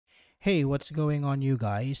Hey, what's going on, you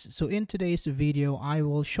guys? So in today's video, I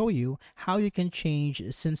will show you how you can change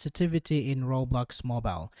sensitivity in Roblox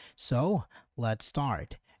Mobile. So let's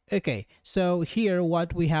start. Okay, so here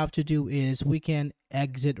what we have to do is we can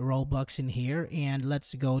exit Roblox in here and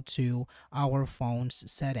let's go to our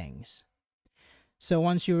phone's settings. So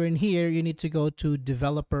once you're in here, you need to go to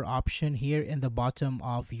developer option here in the bottom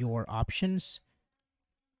of your options.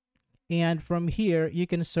 And from here, you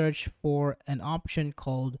can search for an option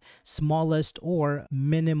called smallest or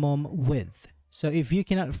minimum width. So if you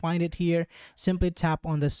cannot find it here, simply tap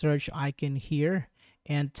on the search icon here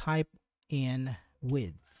and type in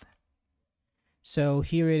width. So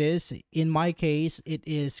here it is. In my case, it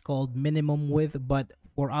is called minimum width, but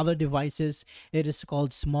for other devices, it is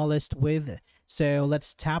called smallest width. So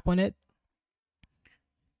let's tap on it.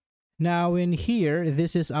 Now in here,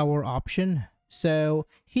 this is our option. So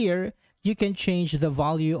here, you can change the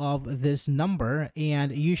value of this number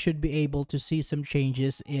and you should be able to see some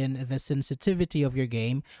changes in the sensitivity of your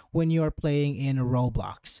game when you are playing in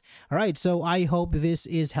Roblox. Alright, so I hope this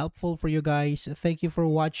is helpful for you guys. Thank you for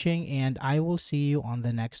watching and I will see you on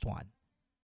the next one.